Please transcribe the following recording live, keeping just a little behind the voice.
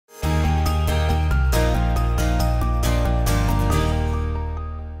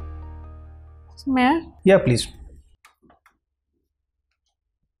May I? Yeah, please.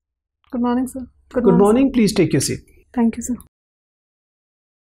 Good morning, sir. Good morning. Please take your seat. Thank you, sir.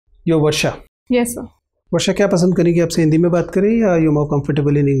 You're Varsha. Yes, sir. Varsha, क्या पसंद करेंगी? आपसे हिंदी में बात करें या you're more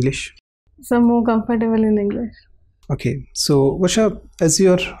comfortable in English? So more comfortable in English. Okay. So Varsha, as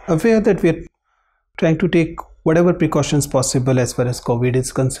you're aware that we're trying to take whatever precautions possible as far as COVID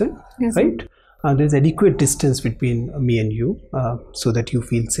is concerned, Yes, right? There's adequate distance between me and you so that you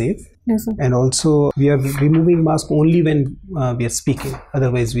feel safe. Yes, sir. And also we are removing mask only when we are speaking.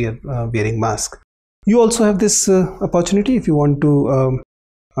 Otherwise we are wearing mask. You also have this opportunity if you want to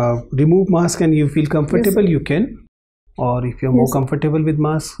remove mask and you feel comfortable, Yes, you can. Or if you're more Yes, comfortable with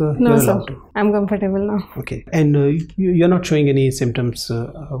mask, No, you're sir. allowed to. I'm comfortable now. Okay. And you're not showing any symptoms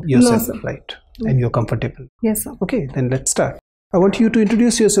yourself, sir. right? And you're comfortable. Yes, sir. Okay, then let's start. I want you to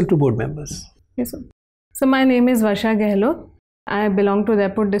introduce yourself to board members. Yes, sir. So my name is Varsha Gehlot. I belong to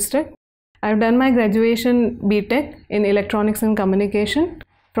Jaipur district. I've done my graduation BTech in Electronics and Communication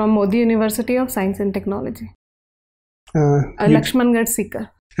from Modi University of Science and Technology. Lakshmangarh Sikar.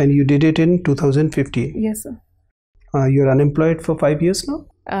 And you did it in 2015. Yes, sir. You're unemployed for 5 years now?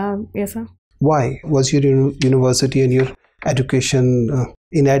 Yes, sir. Why? Was your university and your education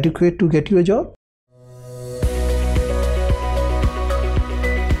inadequate to get you a job?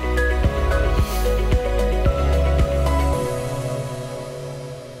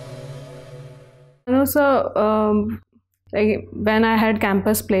 No, so like when I had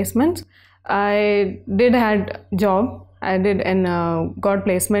campus placements, I did had job. I did and got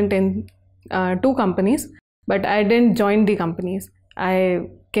placement in 2 companies, but I didn't join the companies. I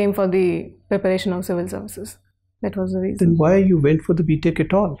came for the preparation of civil services. That was the reason. Then why you went for the BTech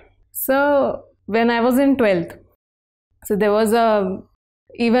at all? So when I was in 12th, so there was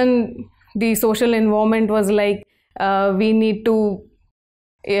even the social environment was like we need to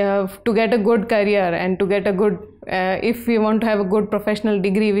get a good career and to get a good if we want to have a good professional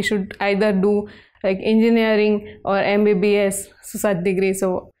degree, we should either do like engineering or MBBS, so such degree.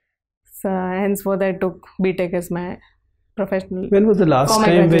 So henceforth I took BTech as my professional. When was the last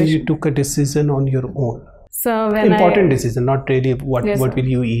time when you took a decision on your own? So when important decision, not really what Yes, what sir. will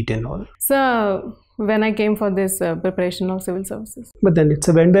you eat and all. So when I came for this preparation of civil services. But then it's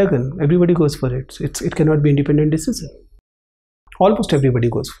a bandwagon. Everybody goes for it. It cannot be independent decision. Almost everybody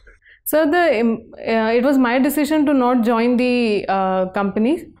goes for it. So it was my decision to not join the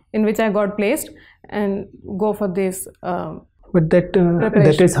company in which I got placed and go for this. But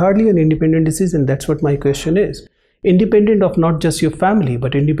that is hardly an independent decision. That's what my question is. Independent of not just your family,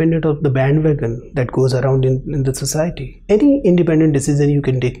 but independent of the bandwagon that goes around in the society. Any independent decision you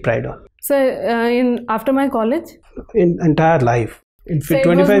can take pride on. So after my college? In entire life. In So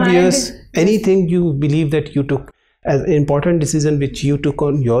 25 years, anything you believe that you took as an important decision which you took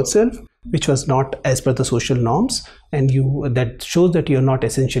on yourself, which was not as per the social norms, and that shows that you're not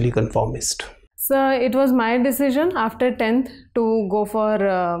essentially conformist. So it was my decision after 10th to go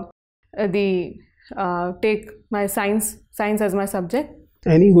for take my science as my subject.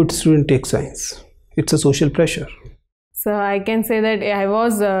 Any good student takes science. It's a social pressure. So I can say that I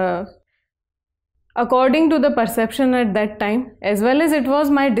was according to the perception at that time, as well as it was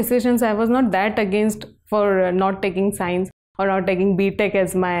my decisions, I was not that against for not taking science or not taking BTech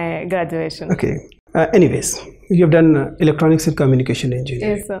as my graduation. Okay. Anyways, you have done electronics and communication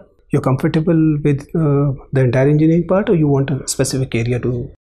engineering. Yes, sir. You're comfortable with the entire engineering part, or you want a specific area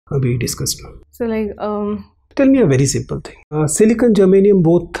to be discussed? So like tell me a very simple thing. Silicon, germanium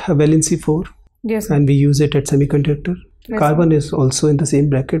both have valency 4. Yes, sir. And we use it at semiconductor. Yes, carbon is also in the same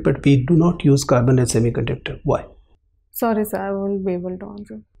bracket, but we do not use carbon as semiconductor. Why? Sorry, sir, I won't be able to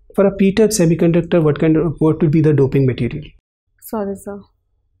answer. For a p-type semiconductor, what will be the doping material? Sorry, sir.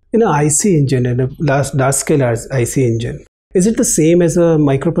 In an IC engine, in a large scale IC engine, is it the same as a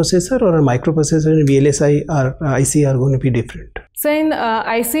microprocessor, or a microprocessor and VLSI or IC are going to be different? So in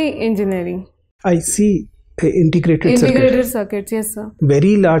IC engineering. IC integrated circuits, yes, sir.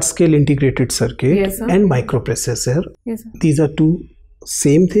 Very large scale integrated circuit, Yes, sir. and microprocessor. Yes, sir. These are two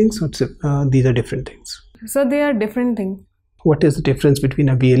same things, or these are different things? So they are different things. What is the difference between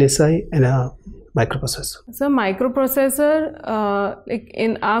a VLSI and a microprocessor? So microprocessor, like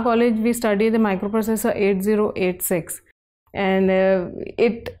in our college we study the microprocessor 8086, and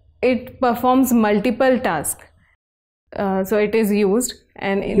it performs multiple tasks. So it is used,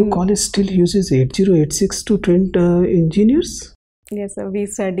 and Your college still uses 8086 to train engineers? Yes, sir, we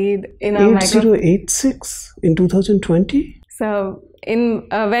studied in our 8086 in 2020? So in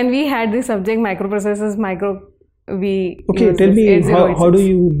when we had the subject microprocessors, okay, tell me how do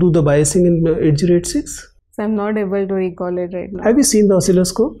you do the biasing in 8086? So I'm not able to recall it right now. Have you seen the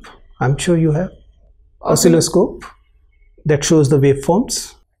oscilloscope? I'm sure you have. Oscilloscope that shows the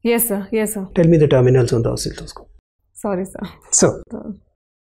waveforms. Yes, sir. Yes, sir. Tell me the terminals on the oscilloscope. Sorry, sir. So,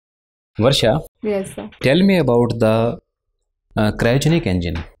 Varsha, Yes, sir. tell me about the cryogenic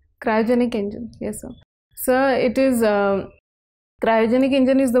engine. Cryogenic engine. Yes, sir. Sir, it is cryogenic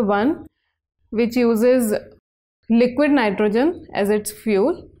engine is the one which uses liquid nitrogen as its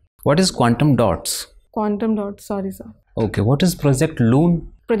fuel. What is quantum dots? Quantum dot. Sorry, sir. Okay, what is Project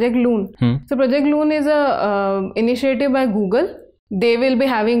Loon? Project Loon. So Project Loon is a initiative by Google. They will be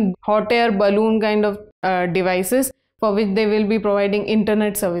having hot air balloon kind of devices for which they will be providing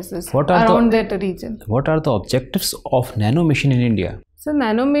internet services around that region. What are the objectives of nano mission in India? So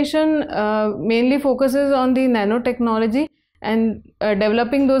nano mission mainly focuses on the nanotechnology and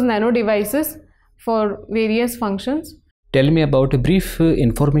developing those nano devices for various functions. Tell me about a brief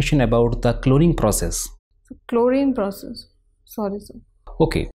information about the cloning process. So, chlorine process. Sorry, sir.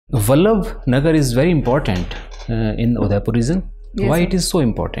 Okay, Vallabh Nagar is very important in Udaipur region. Yes, Why sir. it is so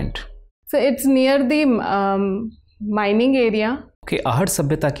important? So it's near the mining area. Okay, आहट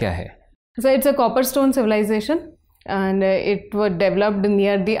सभ्यता क्या है? So it's a copper stone civilization and it was developed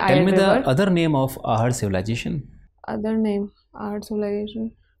near the Tell Iron me River. the other name of आहट civilization. Other name, art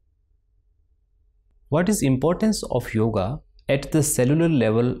civilization. What is importance of yoga at the cellular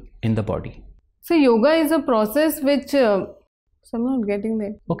level in the body? So yoga is a process which, so I'm not getting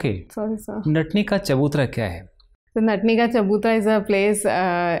there. Okay, Sorry, sir. Natni का चबूतरा क्या है? So Natni Ka Chabutra is a place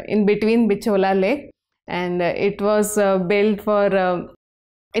in between Bichola Lake, and it was built for.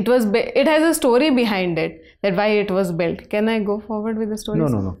 It has a story behind it, that why it was built. Can I go forward with the story?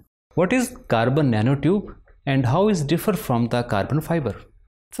 No. What is carbon nanotube and how is differ from the carbon fiber?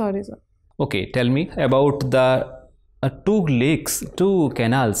 Sorry, sir. Okay, tell me about the two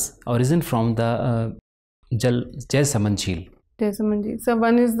canals origin from the 𝐏𝐶𝐝. Jaisamanji. So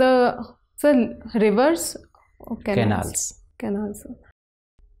one is the rivers. Canals. Canals.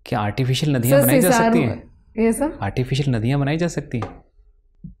 क्या artificial नदियाँ बनाई जा सकती हैं? Yes, sir. Artificial नदियाँ बनाई जा सकती हैं?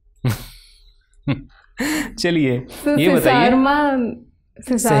 चलिए ये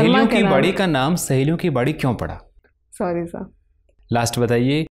बताइए सहेलियों की बाड़ी का नाम सहेलियों की बाड़ी क्यों पड़ा? Sorry, sir. लास्ट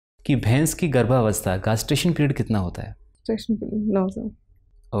बताइए कि भैंस की गर्भावस्था गास्ट्रेशन पीरियड कितना होता है? No, sir.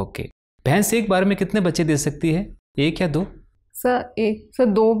 ओके, भैंस एक बार में कितने बच्चे दे सकती है? एक या दो? सर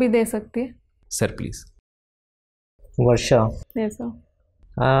दो भी दे सकती है. Sir please. Varsha, Yes, sir.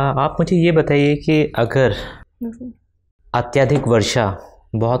 आप मुझे ये बताइए कि अगर Yes, sir. अत्यधिक वर्षा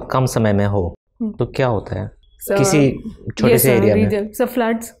बहुत कम समय में हो तो क्या होता है So, किसी छोटे yes, से sir, एरिया में? region. So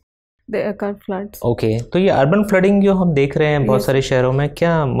floods. They occur floods. Okay, तो ये अर्बन फ्लडिंग जो हम देख रहे हैं बहुत Yes. सारे शहरों में,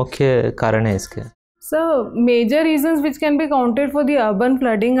 क्या मुख्य कारण है इसके? So major reasons which can be counted for the urban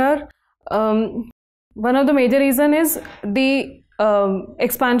flooding are one of the major reason is the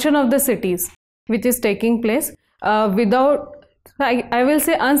expansion of the cities which is taking place without I will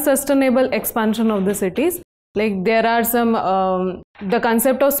say unsustainable expansion of the cities. Like there are some the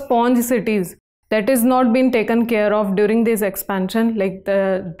concept of sponge cities that is not been taken care of during this expansion, like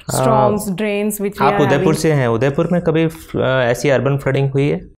the storms, drains which we आप are Udaipur having. से हैं, उदयपुर में कभी ऐसी urban flooding हुई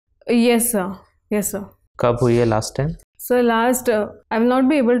है? Yes, sir. Yes, sir. कब हुई है last time? So last, I will not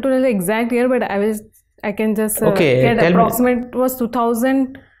be able to tell the exact year, but I can just Okay, get tell me. approximate. It was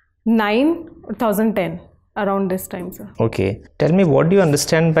 2009 or 2010, around this time, sir. Okay, tell me what do you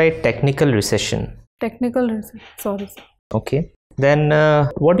understand by technical recession? Technical reason. Sorry, sir. Okay, then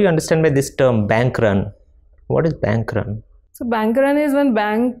what do you understand by this term bank run? What is bank run? So bank run is when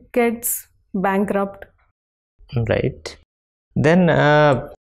bank gets bankrupt. Right. Then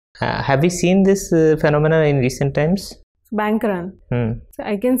have we seen this phenomena in recent times? Bank run. So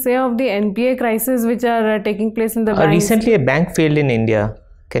I can say of the NPA crisis which are taking place in the banks. Recently a bank failed in India.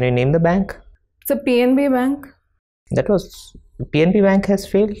 Can you name the bank? It's a PNB bank. That was PNB bank has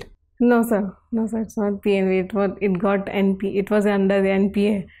failed? No, sir. No, sir. It's not PNB. It got NP. It was under the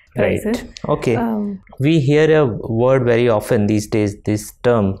NPA crisis. Right. Okay. We hear a word very often these days, this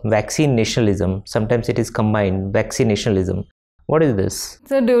term vaccine nationalism. Sometimes it is combined, vaccine nationalism. What is this?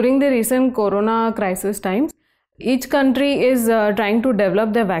 So during the recent corona crisis times, each country is trying to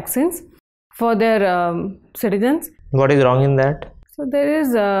develop their vaccines for their citizens. What is wrong in that? So there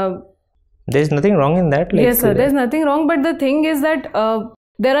is nothing wrong in that. Yes, sir. There's nothing wrong. But the thing is that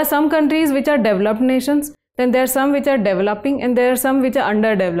there are some countries which are developed nations. Then there are some which are developing, and there are some which are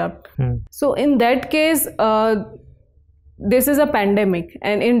underdeveloped. So in that case, this is a pandemic,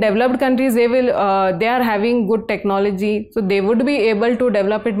 and in developed countries they are having good technology, so they would be able to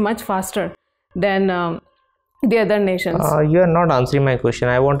develop it much faster than the other nations. You are not answering my question.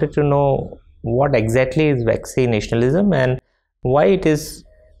 I wanted to know what exactly is vaccine nationalism and why it is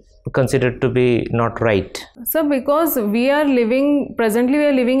considered to be not right? So because presently we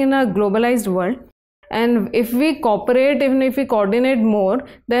are living in a globalized world, and if we cooperate, even if we coordinate more,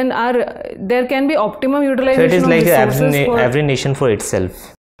 then there can be optimum utilization. So it is like of every nation for itself.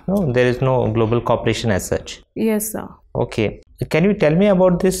 No, there is no global cooperation as such. Yes, sir. Okay. Can you tell me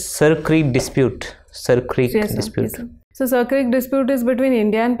about this Sir Creek dispute? Sir Creek dispute. Yes, sir. So Sir Creek dispute is between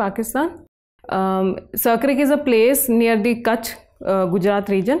India and Pakistan. Sir Creek is a place near the Kutch, Gujarat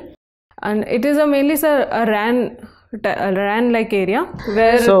region, and it is mainly a RAN like area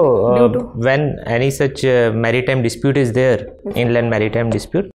where when any such maritime dispute is there, inland maritime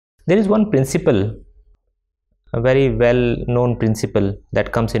dispute, there is one principle, a very well known principle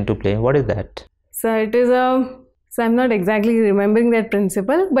that comes into play. What is that? So it is so I'm not exactly remembering that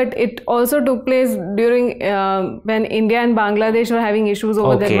principle, but it also took place during when India and Bangladesh were having issues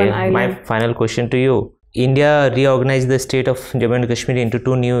over that one island. My final question to you. India reorganized the state of Jammu and Kashmir into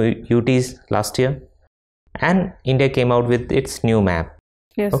 2 new UTs last year, and India came out with its new map.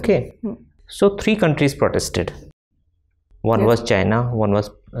 Yes. Okay. So 3 countries protested. One was China,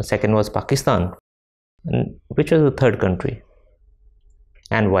 second was Pakistan. And which was the third country?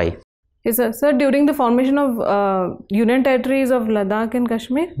 And why? Yes, sir. Sir, during the formation of Union Territories of Ladakh and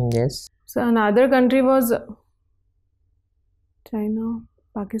Kashmir. Yes. So another country was China,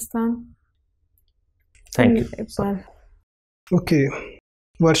 Pakistan. Thank you. Nepal. Okay.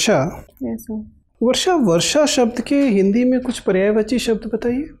 Varsha. Yes, sir. वर्षा शब्द के हिंदी में कुछ पर्यायवाची शब्द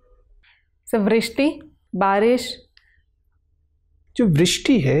बताइए. Sir वृष्टि, बारिश. जो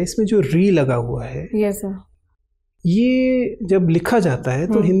वृष्टि है इसमें जो री लगा हुआ है, यस सर, ये जब लिखा जाता है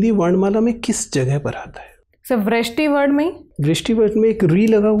तो हिंदी वर्णमाला में किस जगह पर आता है? सर वृष्टि वर्ड में. वृष्टि वर्ड में एक री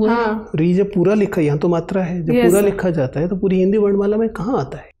लगा हुआ है. री जब पूरा लिखा, यहाँ तो मात्रा है, जब पूरा लिखा जाता है तो पूरी हिंदी वर्णमाला में कहाँ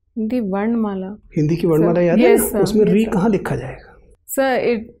आता है? हिंदी वर्णमाला. हिंदी की वर्णमाला याद है? उसमें री कहाँ लिखा जाएगा? Sir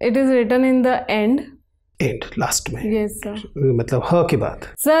it is written in the end last में. Yes sir. मतलब ह के बाद.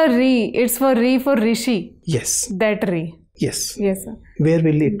 सर री, इट्स फॉर री फॉर ऋषि. यस, दैट री. Yes sir. Where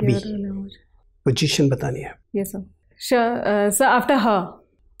will it be? Position बतानी है. Yes sir. सर आफ्टर ह.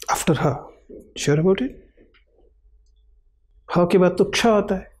 आफ्टर ह. Sure about it? ह के बाद तो क्ष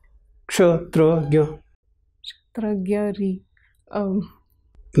आता है. क्ष त्र ज्ञ. त्र ज्ञ री.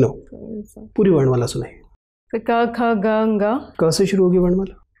 नो, पूरी वर्णमाला सुनाइए. क ख ग घ. क से शुरू होगी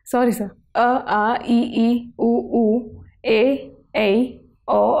वर्णमाला. Sorry sir. अ आ इ ई उ ए ऐ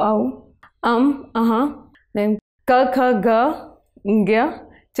ओ औ अम अह. देन क ख ग ज्ञ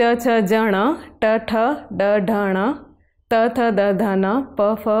च छ जण ट ठ ड ढण त थ द धन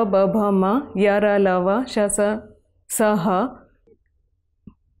प फ ब भ म य र ल व श स स ह.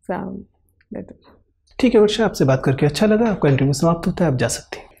 ठीक है वर्षा, आपसे बात करके अच्छा लगा. आपका इंटरव्यू समाप्त होता है, आप जा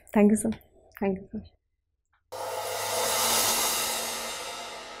सकते हैं. Thank you sir. Thank you sir.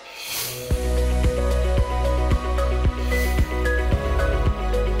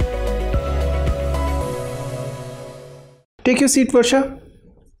 Take your seat, Varsha.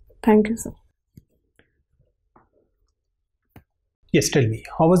 Thank you, sir. Yes, tell me,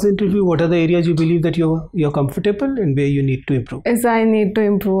 how was the interview? What are the areas you believe that you're comfortable and where you need to improve? Yes, I need to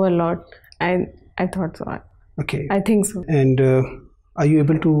improve a lot. I thought so. Okay. I think so. And are you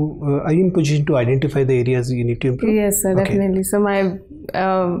able to? Are you in position to identify the areas you need to improve? Yes, sir, definitely. So my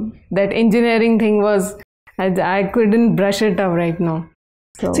that engineering thing was, I couldn't brush it up right now.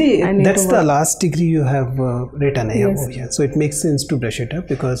 So see, that's the last degree you have written over here. So it makes sense to brush it up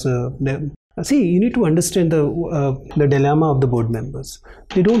because see, you need to understand the dilemma of the board members.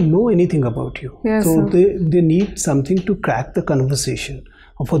 They don't know anything about you. Yes, so they need something to crack the conversation.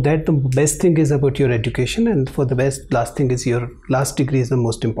 For that, the best thing is about your education, and for the last thing is your last degree is the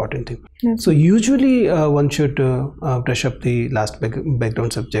most important thing. Yes. So usually one should brush up the last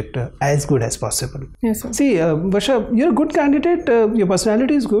background subject as good as possible. Yes, sir. See, Varsha, you're a good candidate. Your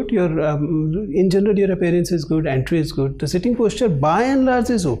personality is good. Your in general, your appearance is good. Entry is good. The sitting posture, by and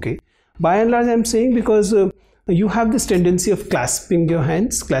large, is okay. By and large, I'm saying because you have this tendency of clasping your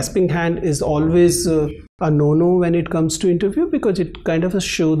hands. Clasping hand is always a no-no when it comes to interview because it kind of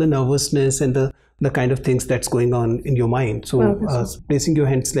shows the nervousness and the kind of things that's going on in your mind. So placing your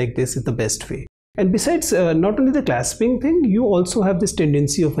hands like this is the best way. And besides, not only the clasping thing, you also have this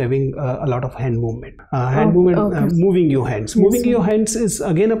tendency of having a lot of hand movement. Moving your hands. Yes, moving your hands is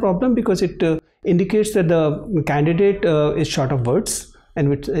again a problem because it indicates that the candidate is short of words and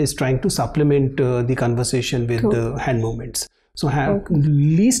which is trying to supplement the conversation with the hand movements. So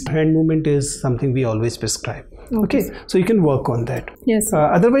least hand movement is something we always prescribe. Okay, so you can work on that. Yes.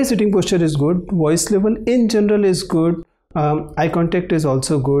 Otherwise, sitting posture is good. Voice level in general is good. Eye contact is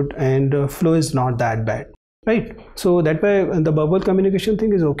also good, and flow is not that bad. right? So that way the verbal communication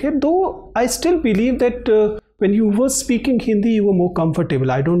thing is okay, though I still believe that when you were speaking Hindi, you were more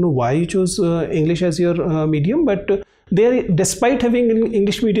comfortable. I don't know why you chose English as your medium, but there, despite having an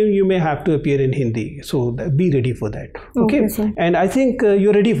English medium, you may have to appear in Hindi. So be ready for that. Okay, and I think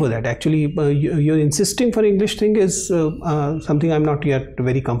you're ready for that. Actually, you're insisting for English thing is something I'm not yet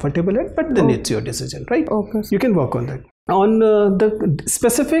very comfortable at, but then it's your decision, right? Okay, you can work on that. On the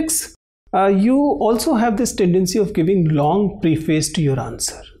specifics, you also have this tendency of giving long preface to your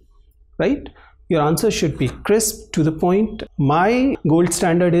answer, right? Your answer should be crisp, to the point. My gold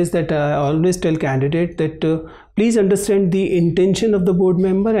standard is that I always tell candidate that please understand the intention of the board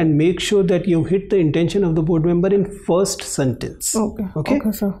member and make sure that you hit the intention of the board member in first sentence. Okay,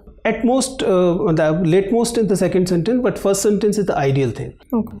 sir. At most, the late most in the second sentence, but first sentence is the ideal thing.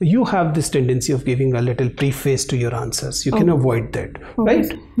 You have this tendency of giving a little preface to your answers. You can avoid that, right?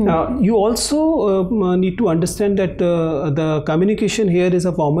 You also need to understand that the communication here is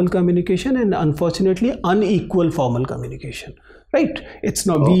a formal communication and unfortunately unequal formal communication. Right? It's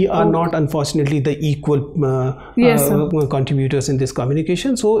not. We are not, unfortunately, the equal contributors in this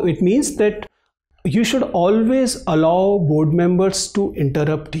communication. So it means that you should always allow board members to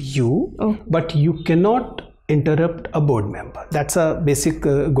interrupt you, but you cannot interrupt a board member. That's a basic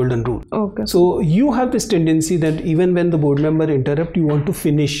golden rule. So you have this tendency that even when the board member interrupts, you want to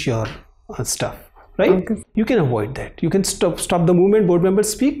finish your stuff. Right? You can avoid that. You can stop the moment board members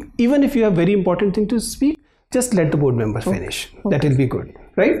speak. Even if you have very important thing to speak, just let the board member finish. That will be good,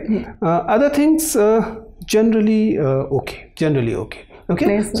 right? Other things generally okay. Generally okay. Okay.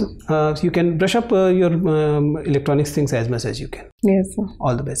 Yes, so you can brush up your electronics things as much as you can. Yes, sir.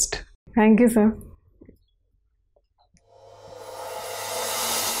 All the best. Thank you, sir.